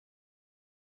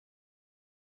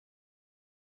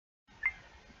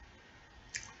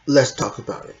Let's talk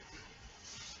about it.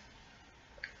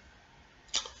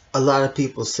 A lot of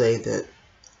people say that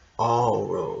all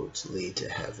roads lead to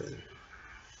heaven.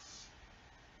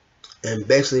 And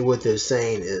basically what they're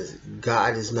saying is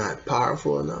God is not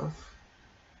powerful enough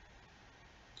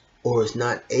or is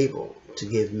not able to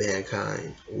give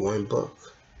mankind one book,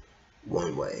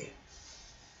 one way.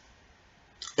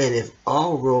 And if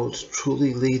all roads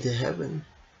truly lead to heaven,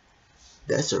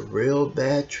 that's a real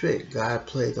bad trick God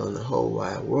played on the whole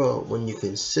wide world when we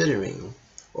consider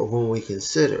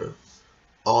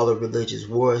all the religious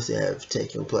wars that have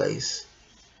taken place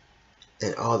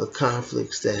and all the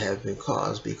conflicts that have been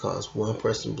caused because one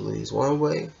person believes one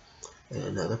way and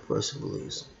another person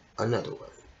believes another way.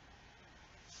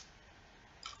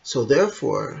 So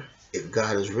therefore, if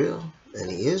God is real, and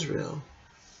he is real,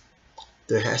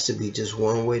 there has to be just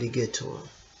one way to get to him.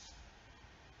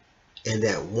 And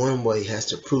that one way has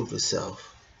to prove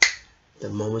itself the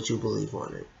moment you believe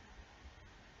on it.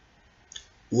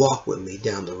 Walk with me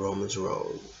down the Romans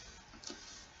road.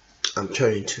 I'm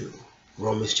turning to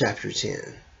Romans chapter 10.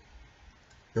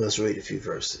 And let's read a few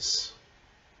verses.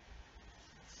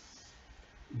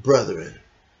 Brethren,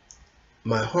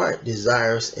 my heart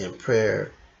desires and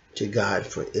prayer to God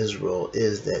for Israel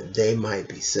is that they might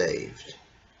be saved.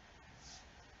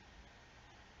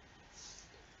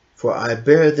 For I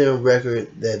bear them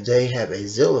record that they have a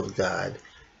zeal of God,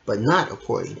 but not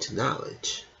according to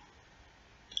knowledge.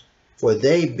 For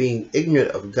they, being ignorant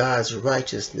of God's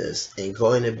righteousness and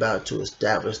going about to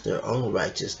establish their own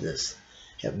righteousness,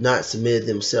 have not submitted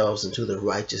themselves unto the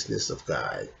righteousness of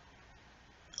God.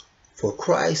 For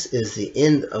Christ is the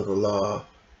end of the law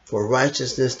for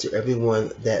righteousness to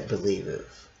everyone that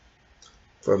believeth.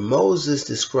 For Moses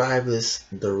describeth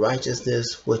the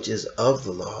righteousness which is of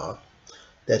the law,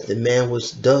 that the man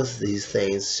which does these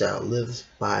things shall live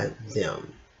by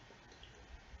them.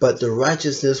 But the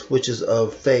righteousness which is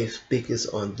of faith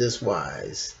speaketh on this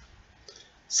wise,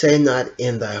 say not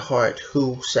in thy heart,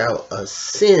 who shall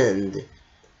ascend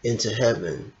into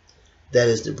heaven, that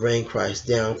is to bring Christ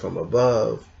down from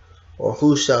above, or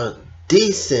who shall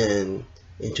descend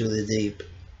into the deep,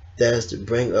 that is to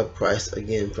bring up Christ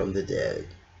again from the dead.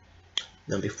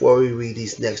 Now before we read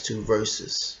these next two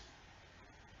verses,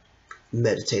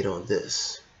 meditate on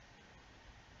this.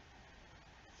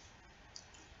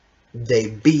 They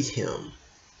beat him.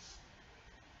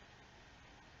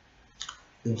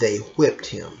 They whipped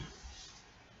him.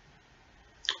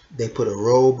 They put a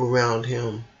robe around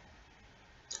him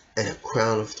and a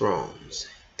crown of thorns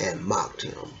and mocked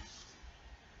him.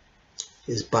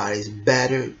 His body's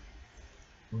battered,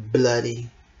 bloody,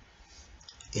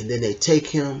 and then they take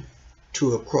him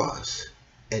to a cross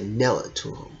and nail it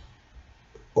to him.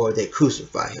 Or they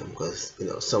crucify him because,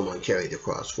 someone carried the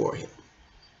cross for him.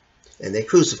 And they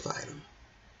crucified him.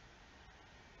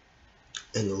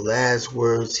 And the last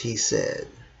words he said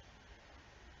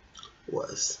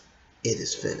was, "It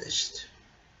is finished."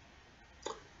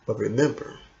 But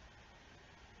remember,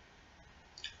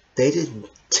 they didn't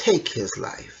take his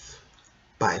life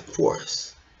by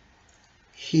force.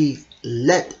 He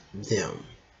let them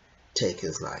take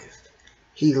his life.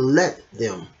 He let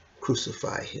them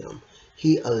crucify him.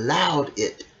 He allowed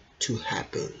it to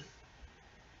happen.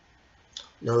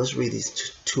 Now let's read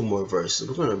these two more verses.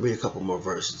 We're going to read a couple more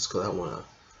verses because I want to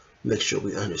make sure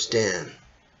we understand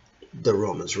the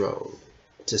Romans road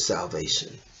to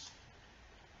salvation.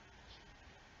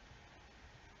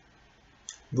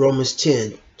 Romans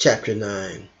 10, chapter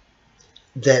 9.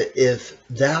 That if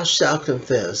thou shalt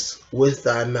confess with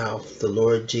thy mouth the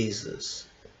Lord Jesus,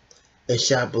 and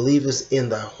shalt believest in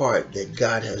thy heart that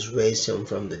God has raised him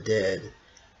from the dead,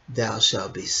 thou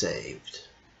shalt be saved.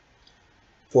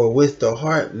 For with the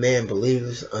heart man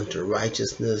believeth unto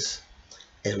righteousness,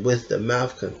 and with the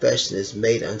mouth confession is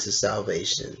made unto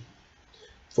salvation.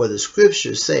 For the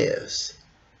scripture saith,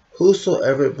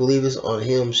 whosoever believeth on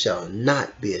him shall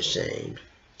not be ashamed.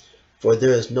 For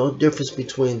there is no difference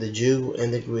between the Jew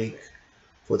and the Greek,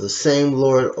 for the same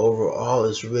Lord over all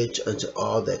is rich unto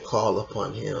all that call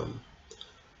upon him.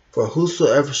 For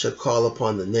whosoever shall call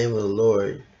upon the name of the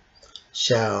Lord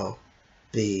shall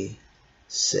be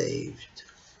saved.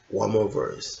 One more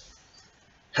verse.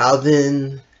 How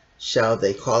then shall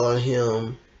they call on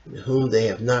him in whom they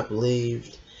have not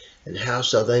believed? And how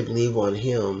shall they believe on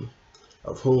him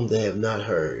of whom they have not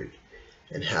heard?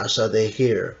 And how shall they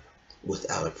hear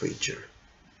without a preacher?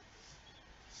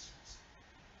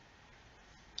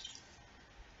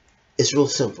 It's real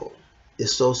simple.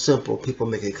 It's so simple, people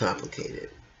make it complicated.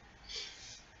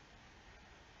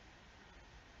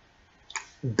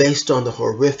 Based on the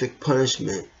horrific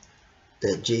punishment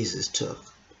that Jesus took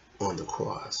on the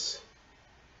cross.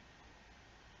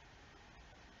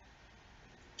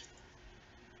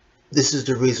 This is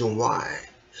the reason why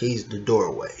he's the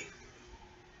doorway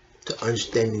to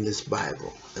understanding this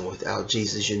Bible. And without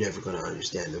Jesus, you're never going to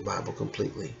understand the Bible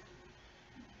completely.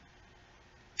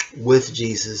 With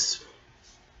Jesus,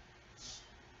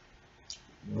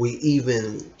 we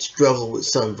even struggle with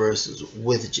some verses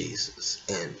with Jesus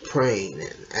and praying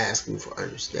and asking for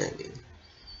understanding.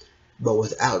 But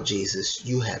without Jesus,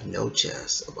 you have no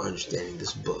chance of understanding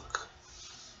this book.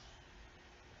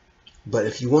 But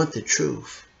if you want the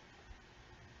truth,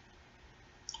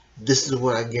 this is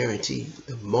what I guarantee.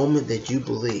 The moment that you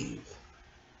believe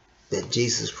that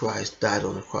Jesus Christ died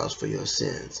on the cross for your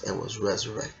sins and was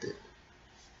resurrected,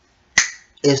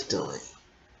 instantly,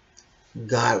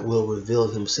 God will reveal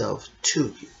himself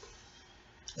to you,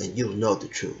 and you'll know the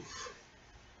truth.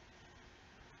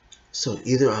 So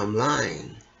either I'm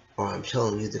lying or I'm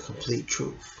telling you the complete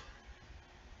truth.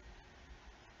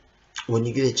 When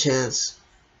you get a chance,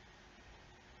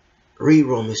 read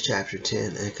Romans chapter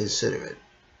 10 and consider it.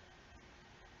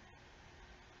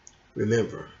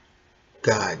 Remember,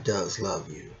 God does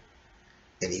love you,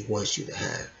 and he wants you to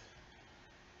have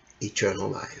eternal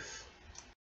life.